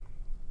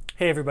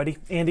Hey everybody,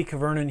 Andy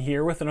Cavernan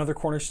here with another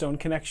Cornerstone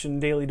Connection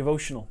Daily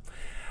Devotional.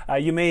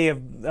 You may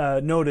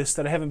have noticed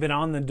that I haven't been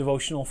on the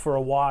devotional for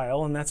a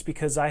while, and that's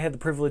because I had the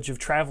privilege of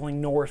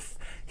traveling north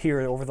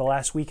here over the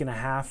last week and a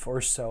half or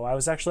so. I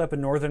was actually up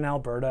in northern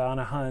Alberta on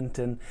a hunt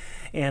and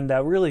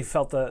really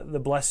felt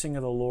the blessing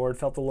of the Lord,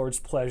 felt the Lord's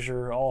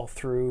pleasure all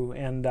through.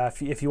 And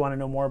if you want to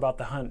know more about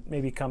the hunt,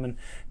 maybe come and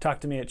talk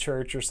to me at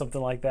church or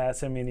something like that.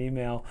 Send me an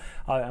email.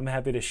 I'm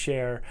happy to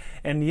share.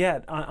 And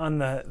yet, on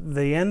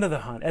the end of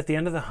the hunt, at the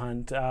end of the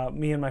hunt,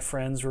 me and my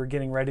friends were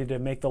getting ready to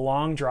make the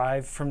long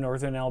drive from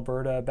northern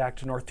Alberta back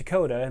to North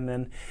Dakota, and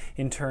then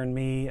in turn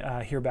me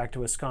here back to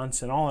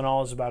Wisconsin. All in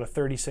all, is about a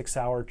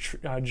 36-hour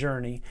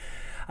journey.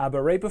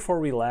 But right before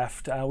we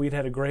left, we'd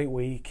had a great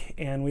week,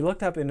 and we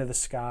looked up into the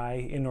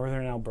sky in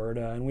northern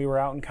Alberta, and we were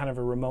out in kind of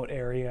a remote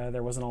area.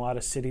 There wasn't a lot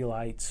of city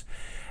lights,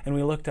 and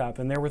we looked up,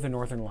 and there were the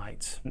northern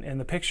lights. And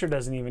the picture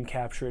doesn't even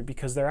capture it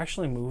because they're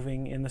actually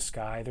moving in the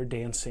sky. They're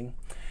dancing.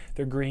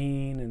 They're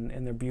green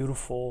and they're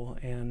beautiful.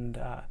 And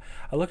I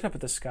looked up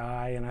at the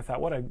sky and I thought,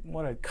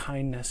 what a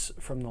kindness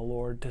from the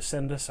Lord to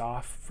send us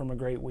off from a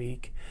great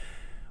week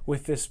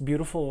with this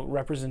beautiful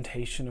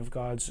representation of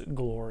God's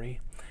glory.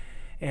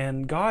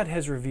 And God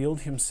has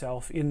revealed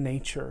himself in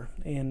nature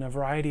in a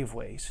variety of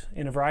ways,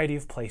 in a variety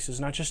of places,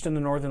 not just in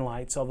the northern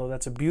lights, although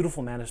that's a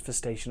beautiful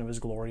manifestation of his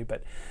glory,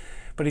 but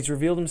he's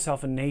revealed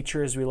himself in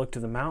nature as we look to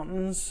the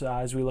mountains,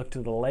 as we look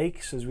to the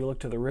lakes, as we look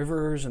to the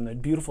rivers and the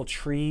beautiful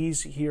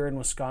trees here in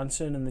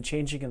Wisconsin and the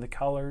changing of the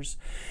colors.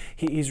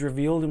 He's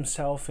revealed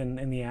himself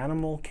in the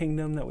animal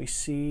kingdom that we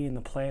see, in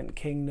the plant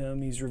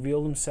kingdom. He's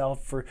revealed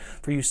himself for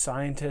you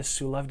scientists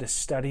who love to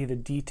study the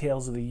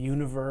details of the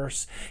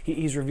universe.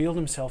 He's revealed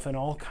himself in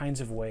all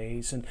kinds of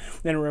ways. And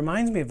it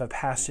reminds me of a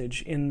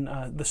passage in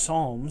the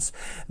Psalms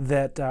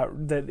that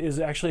is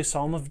actually a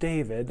Psalm of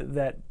David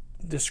that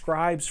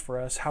describes for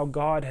us how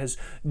God has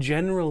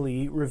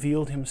generally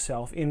revealed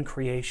himself in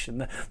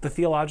creation. The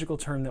theological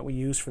term that we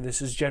use for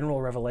this is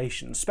general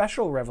revelation.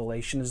 Special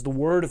revelation is the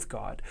Word of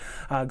God.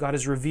 God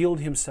has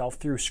revealed himself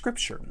through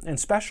Scripture, and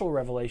special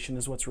revelation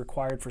is what's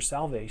required for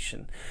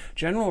salvation.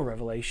 General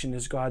revelation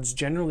is God's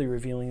generally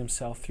revealing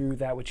himself through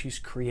that which he's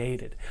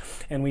created.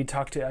 And we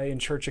talked in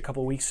church a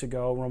couple weeks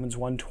ago, Romans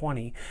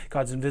 1:20,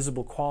 God's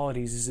invisible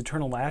qualities, his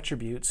eternal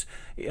attributes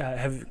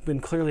have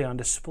been clearly on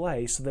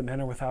display so that men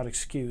are without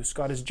excuse.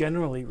 God has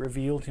generally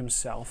revealed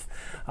himself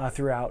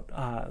throughout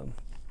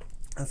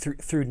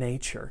through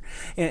nature.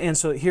 And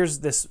so here's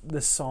this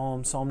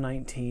Psalm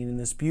 19, and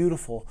this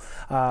beautiful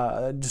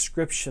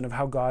description of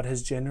how God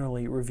has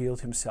generally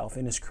revealed himself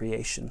in his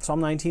creation. Psalm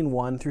 19,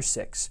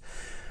 1-6.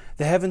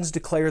 The heavens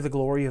declare the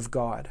glory of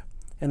God,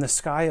 and the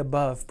sky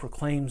above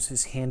proclaims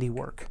his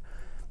handiwork.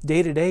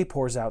 Day to day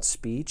pours out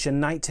speech,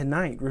 and night to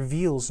night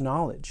reveals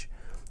knowledge.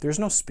 There is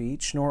no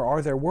speech, nor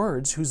are there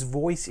words whose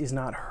voice is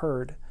not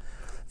heard.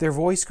 Their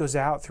voice goes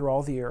out through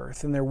all the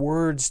earth, and their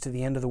words to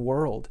the end of the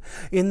world.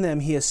 In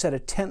them he has set a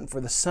tent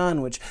for the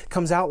sun, which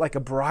comes out like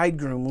a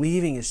bridegroom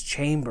leaving his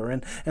chamber,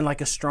 and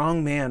like a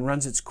strong man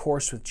runs its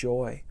course with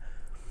joy.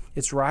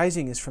 Its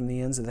rising is from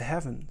the ends of the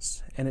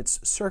heavens, and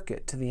its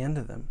circuit to the end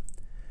of them.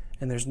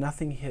 And there's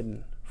nothing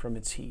hidden from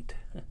its heat.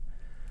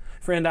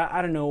 Friend, I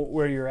don't know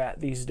where you're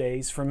at these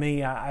days. For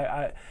me,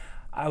 I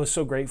was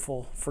so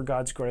grateful for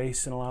God's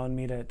grace in allowing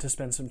me to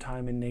spend some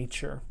time in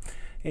nature.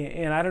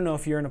 And I don't know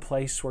if you're in a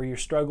place where you're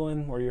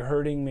struggling, where you're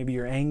hurting, maybe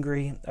you're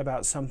angry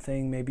about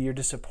something, maybe you're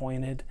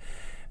disappointed,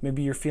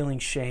 maybe you're feeling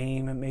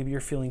shame, maybe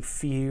you're feeling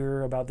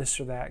fear about this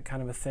or that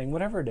kind of a thing.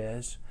 Whatever it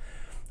is,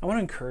 I want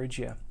to encourage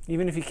you.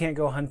 Even if you can't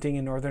go hunting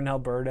in northern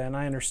Alberta, and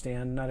I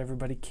understand not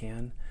everybody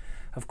can,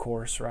 of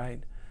course,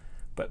 right?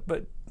 But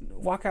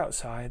walk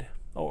outside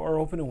or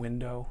open a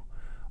window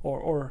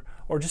or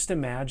just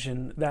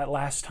imagine that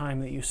last time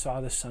that you saw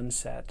the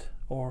sunset,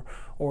 or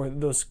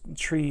those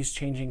trees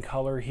changing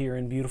color here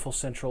in beautiful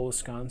central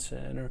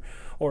Wisconsin,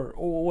 or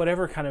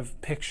whatever kind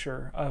of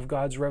picture of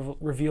God's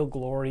revealed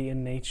glory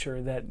in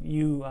nature that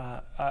you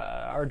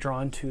are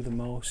drawn to the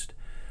most.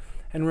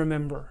 And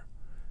remember,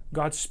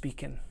 God's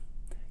speaking.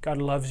 God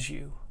loves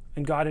you,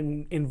 and God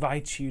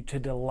invites you to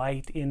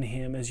delight in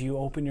him as you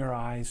open your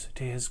eyes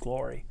to his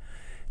glory.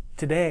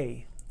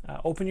 Today,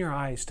 open your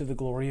eyes to the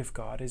glory of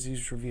God as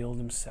he's revealed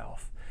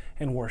himself,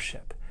 and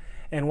worship.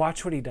 And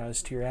watch what he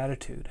does to your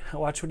attitude.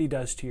 Watch what he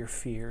does to your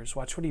fears.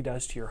 Watch what he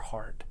does to your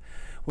heart.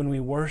 When we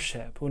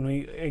worship, when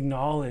we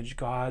acknowledge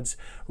God's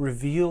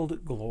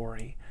revealed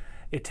glory,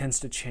 it tends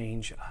to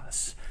change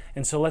us.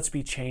 And so let's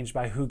be changed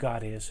by who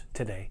God is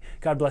today.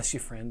 God bless you,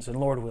 friends, and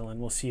Lord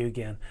willing, we'll see you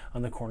again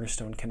on the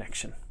Cornerstone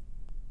Connection.